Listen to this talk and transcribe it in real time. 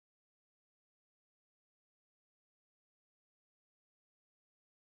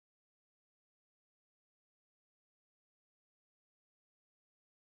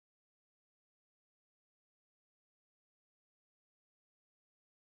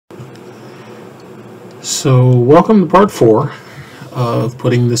So welcome to part 4 of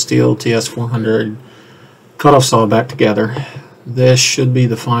putting the Stihl TS400 cutoff saw back together. This should be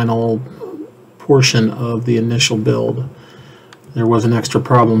the final portion of the initial build. There was an extra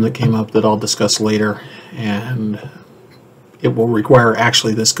problem that came up that I'll discuss later, and it will require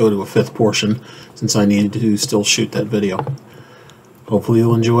actually this go to a 5th portion since I needed to still shoot that video. Hopefully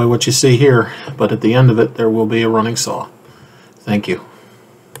you'll enjoy what you see here, but at the end of it there will be a running saw. Thank you.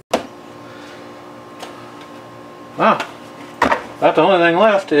 About the only thing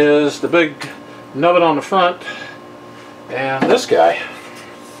left is the big nubbin on the front and this guy.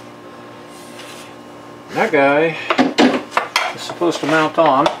 And that guy is supposed to mount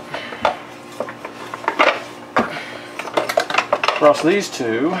on across these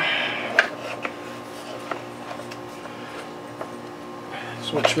two,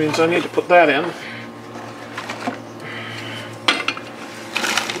 which means I need to put that in,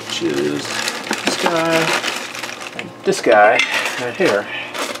 which is this guy. This guy right here.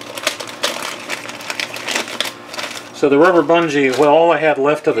 So the rubber bungee, well, all I had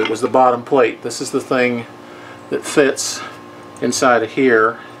left of it was the bottom plate. This is the thing that fits inside of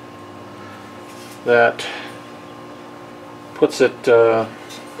here that puts it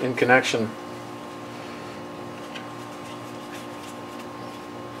in connection.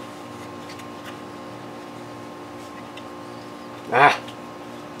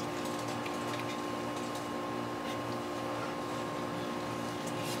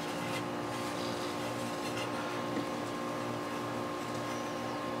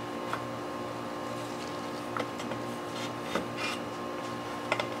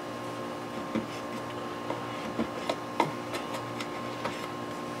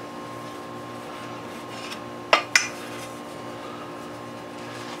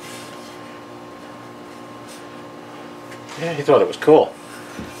 Yeah, he thought it was cool.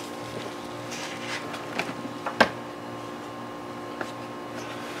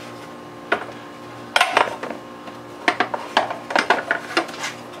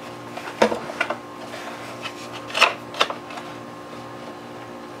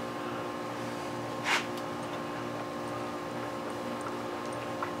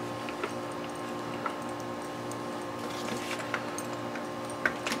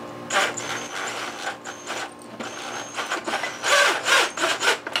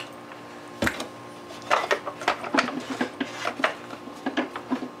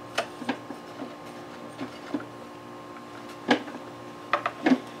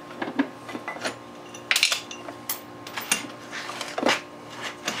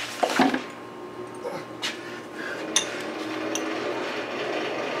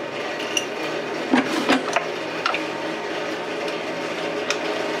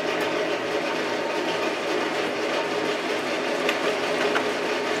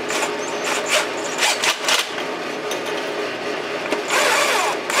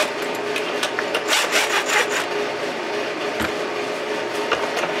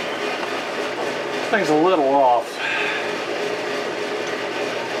 Thing's a little off.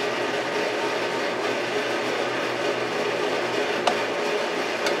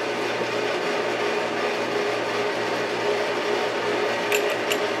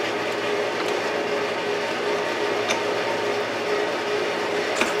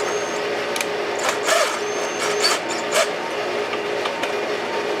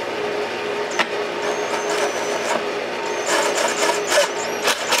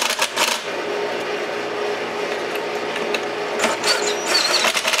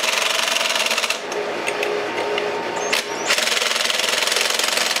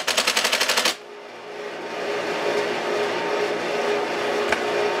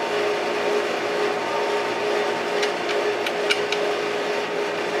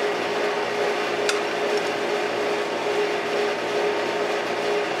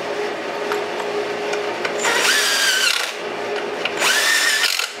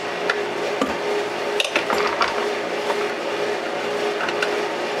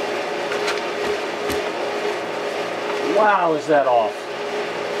 Wow, is that off?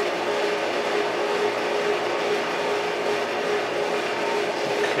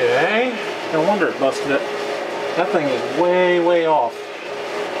 Okay, no wonder it busted it. That thing is way, way off.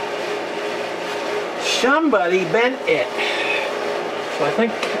 Somebody bent it. So I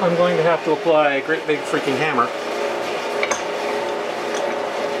think I'm going to have to apply a great big freaking hammer.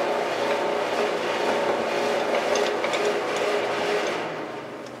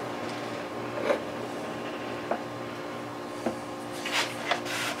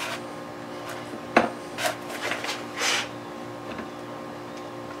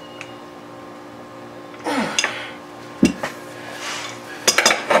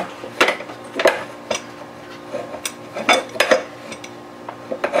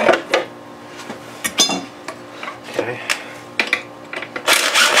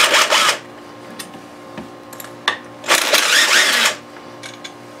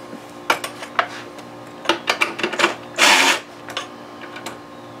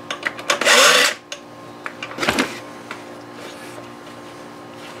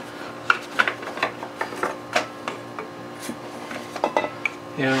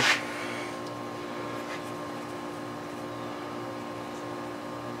 Yeah.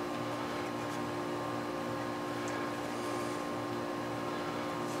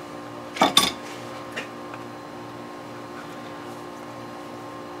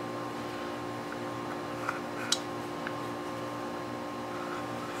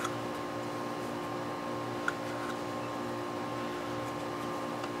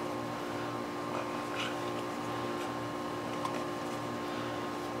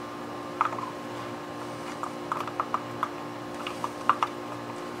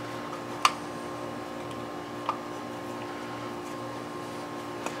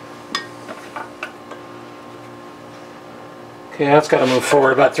 Okay, that's got to move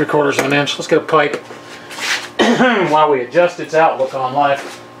forward about 3/4 of an inch. Let's get a pipe while we adjust its outlook on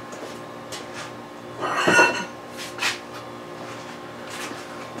life.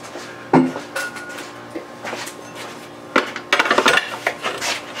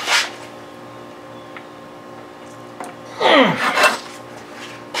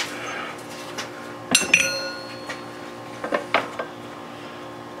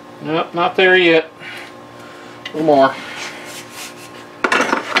 Nope, not there yet. A little more.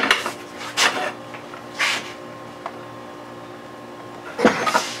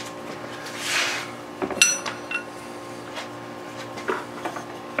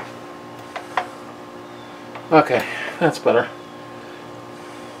 Okay, that's better.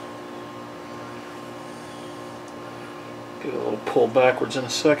 Get a little pull backwards in a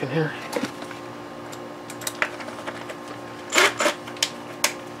second here.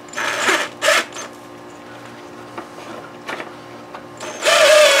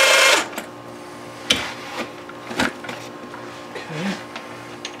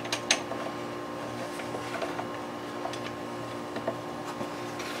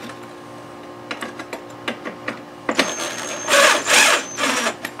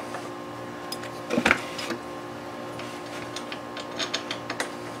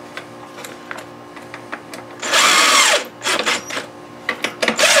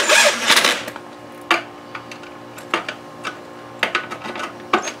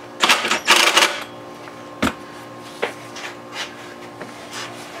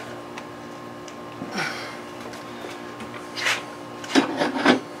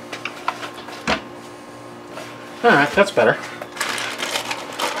 Alright, that's better.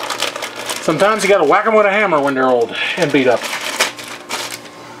 Sometimes you gotta whack them with a hammer when they're old and beat up.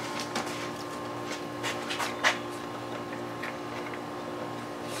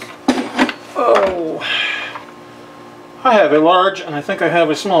 Oh, I have a large and I think I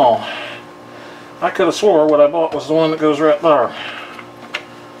have a small. I could have swore what I bought was the one that goes right there.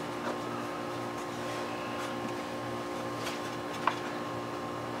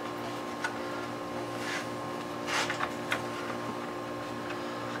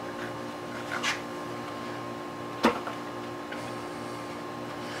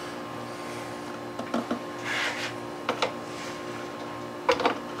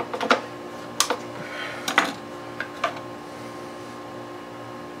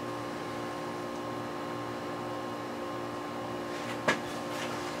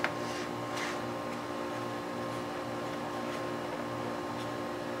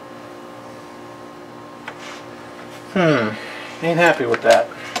 Ain't happy with that.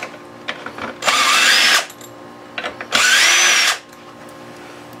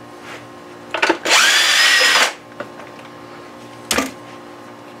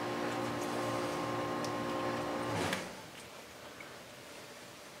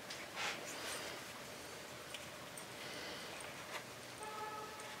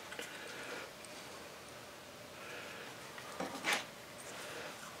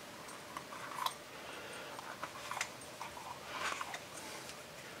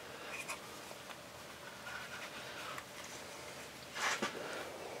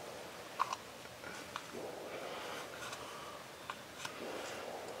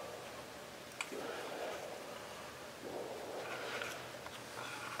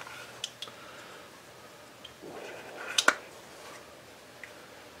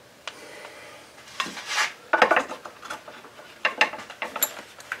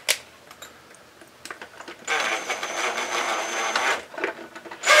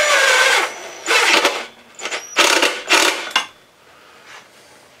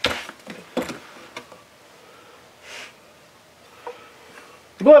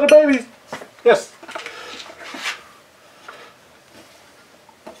 Blood of babies! Yes!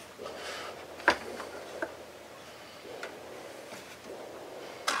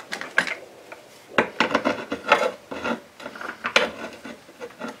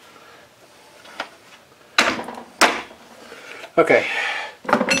 Okay.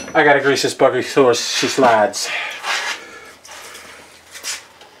 I gotta grease this bugger so she slides.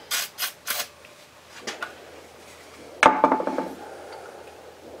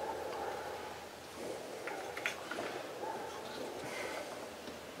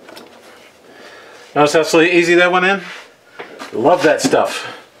 Notice how easy that went in? Love that stuff.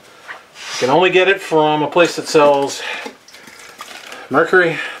 You can only get it from a place that sells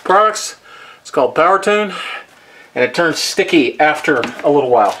Mercury products. It's called PowerTune, and it turns sticky after a little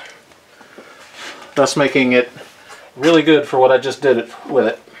while, thus making it really good for what I just did with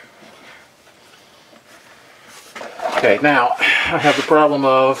it. Okay, now I have the problem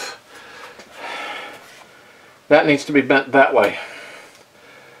of that needs to be bent that way.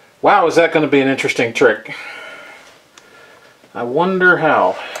 Wow, is that going to be an interesting trick? I wonder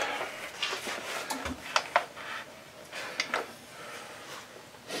how.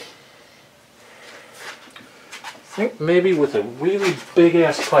 I think maybe with a really big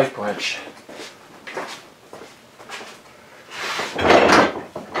ass pipe wrench.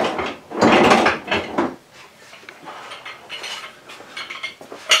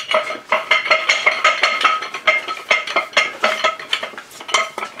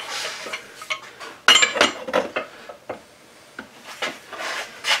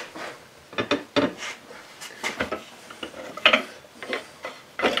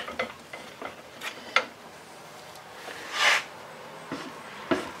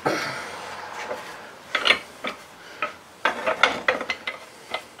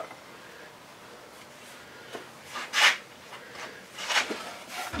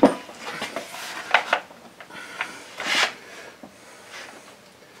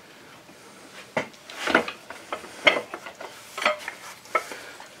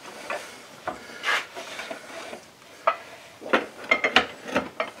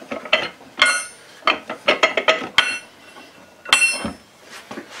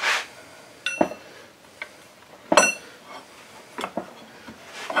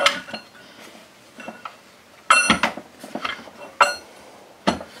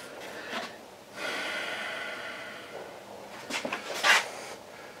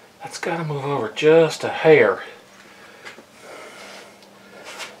 Got to move over just a hair.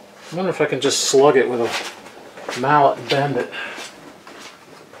 I wonder if I can just slug it with a mallet and bend it.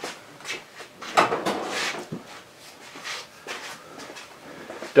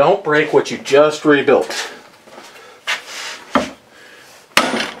 Don't break what you just rebuilt.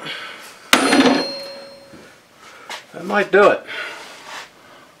 That might do it.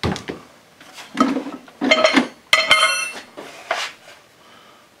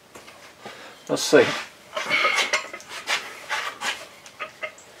 Let's see.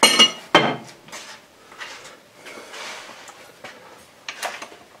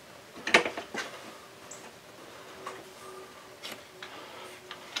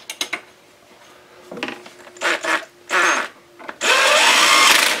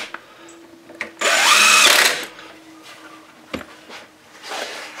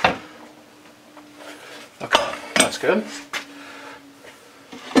 Okay, that's good.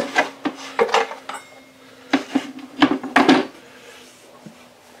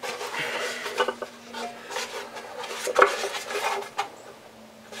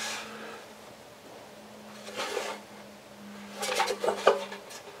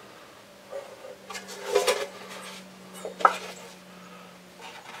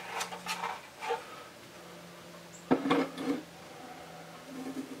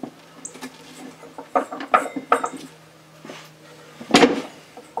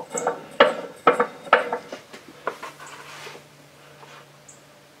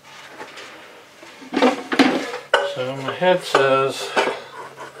 So my head says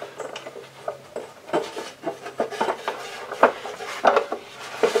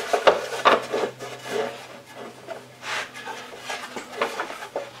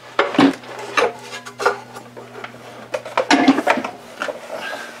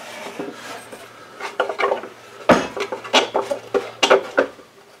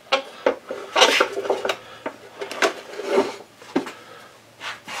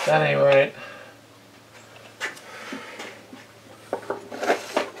that ain't right.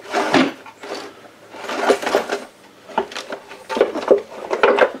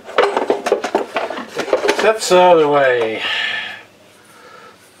 That's the other way.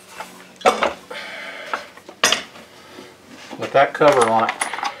 With that cover on it.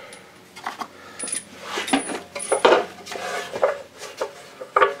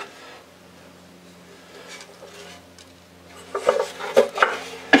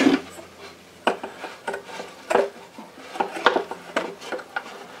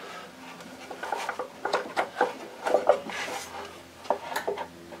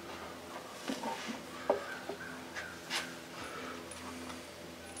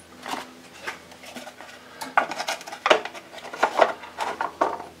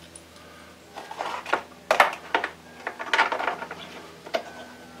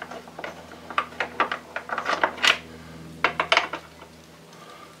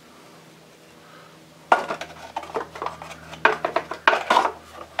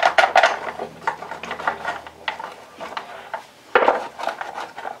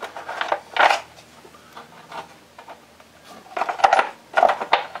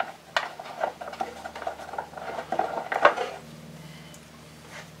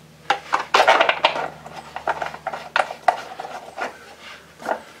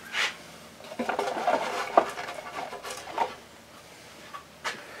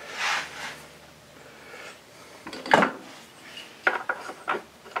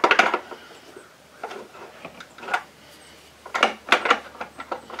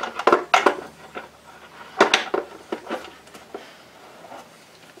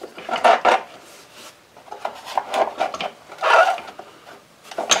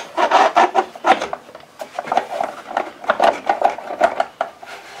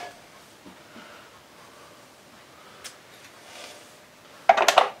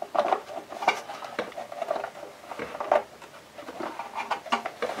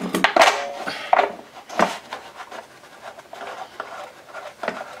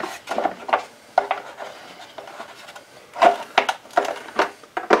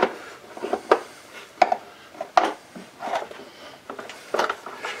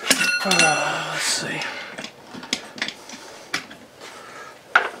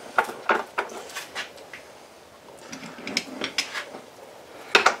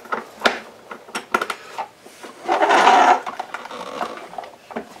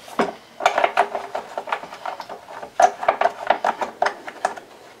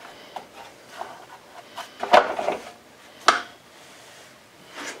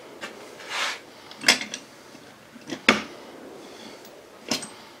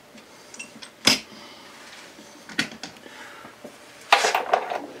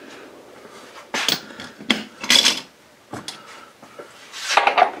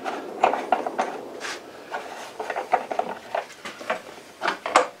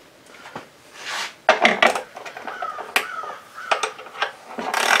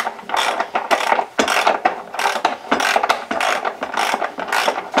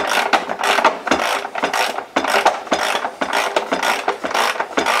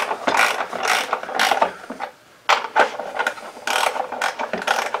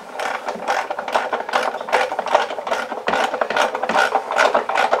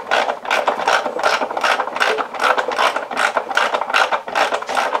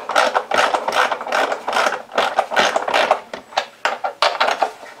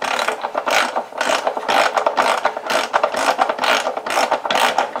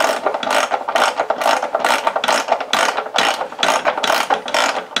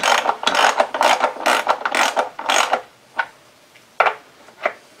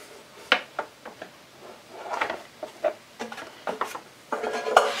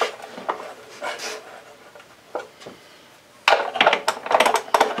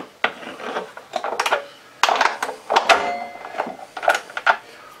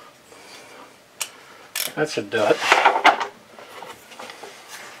 That's a dud.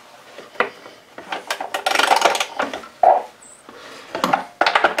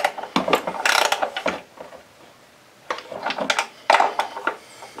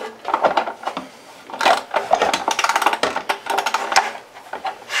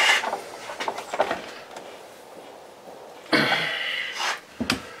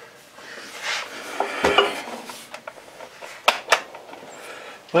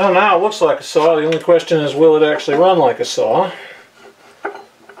 Well, now it looks like a saw. The only question is, will it actually run like a saw?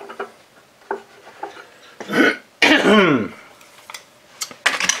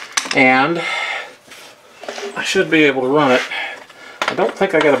 And I should be able to run it. I don't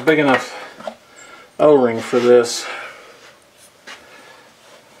think I got a big enough O-ring for this,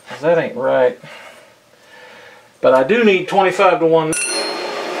 'cause that ain't right. But I do need 25-to-1.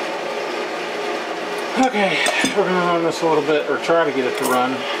 Okay, we're going to run this a little bit, or try to get it to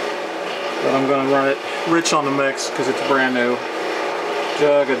run. But I'm going to run it rich on the mix because it's brand new.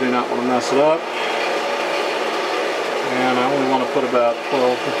 Jug, I do not want to mess it up. And I only want to put about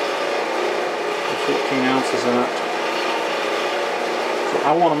 12 to 14 ounces in it. So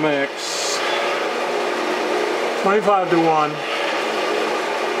I want to mix 25-to-1,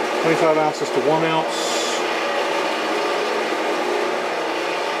 25 ounces to 1 ounce.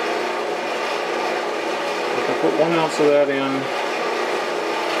 Put 1 ounce of that in, and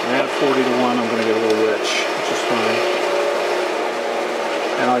add 40-to-1, I'm going to get a little rich, which is fine.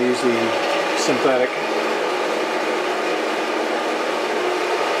 And I'll use the synthetic.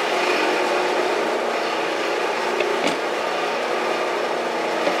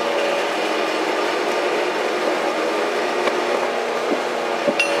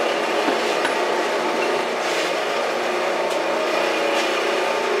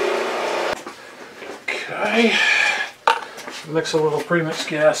 Okay, mix a little premix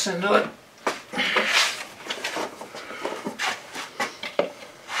gas into it.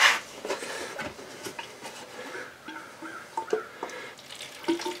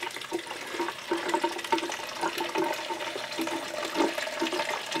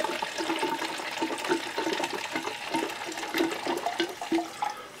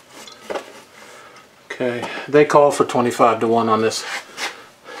 Okay, they call for 25-to-1 on this,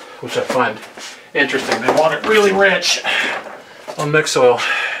 which I find interesting. They want it really rich on mix oil.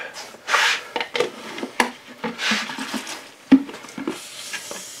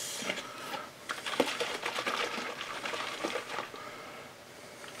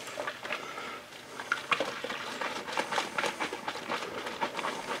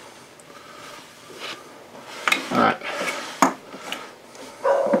 All right.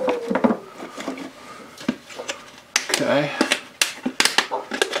 Okay.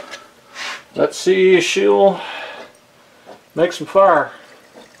 Let's see if she'll make some fire.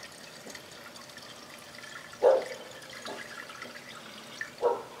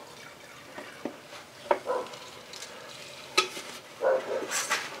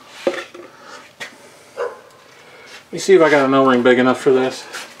 Let me see if I got an O-ring big enough for this.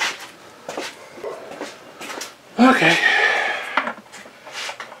 Okay.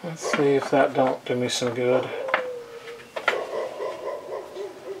 Let's see if that don't do me some good.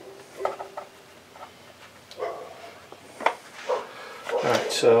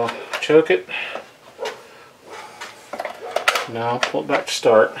 Alright, so choke it. Now pull it back to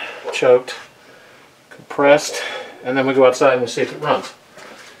start. Choked. Compressed. And then we go outside and see if it runs.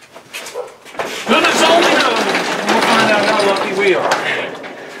 Goodness only knows! We'll find out how lucky we are.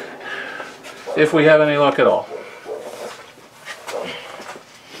 If we have any luck at all.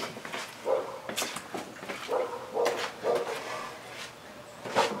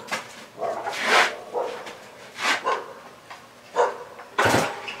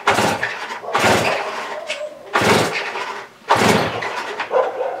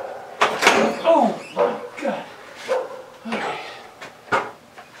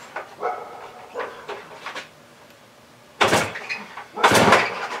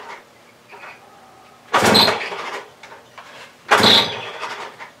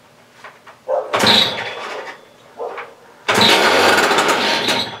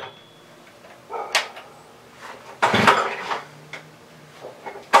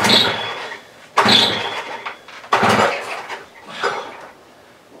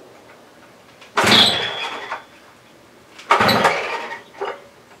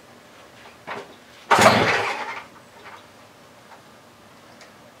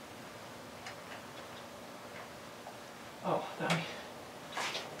 Oh, dummy.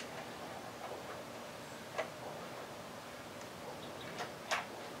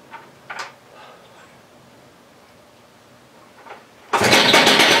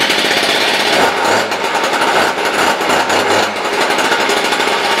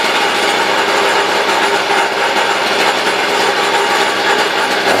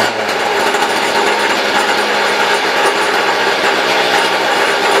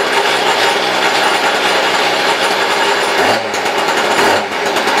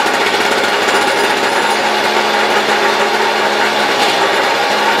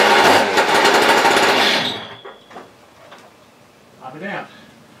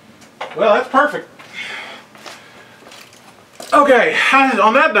 Well, that's perfect. Okay,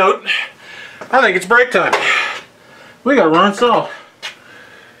 on that note, I think it's break time. We gotta run and saw.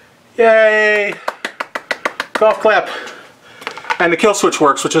 Yay! Golf clap. And the kill switch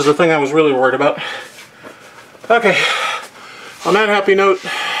works, which is the thing I was really worried about. Okay, on that happy note,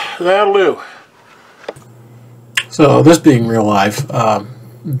 that'll do. So this being real life,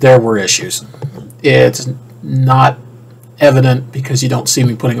 there were issues. It's not evident because you don't see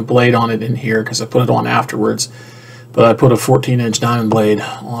me putting a blade on it in here because I put it on afterwards. But I put a 14-inch diamond blade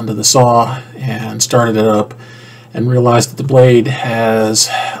onto the saw and started it up and realized that the blade has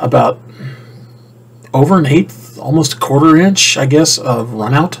about over an eighth, almost a quarter inch, I guess, of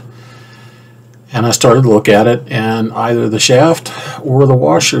runout. And I started to look at it, and either the shaft or the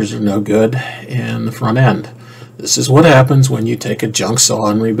washers are no good in the front end. This is what happens when you take a junk saw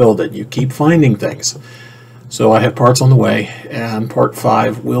and rebuild it. You keep finding things. So I have parts on the way, and part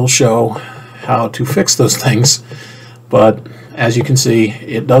 5 will show how to fix those things. But as you can see,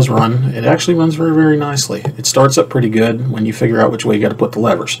 it does run. It actually runs very, very nicely. It starts up pretty good when you figure out which way you got to put the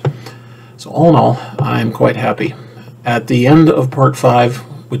levers. So all in all, I'm quite happy. At the end of part 5,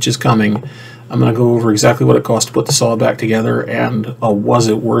 which is coming, I'm going to go over exactly what it cost to put the saw back together and a was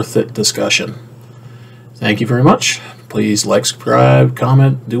it worth it discussion. Thank you very much. Please like, subscribe,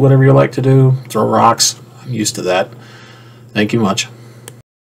 comment, do whatever you like to do. Throw rocks. I'm used to that. Thank you much.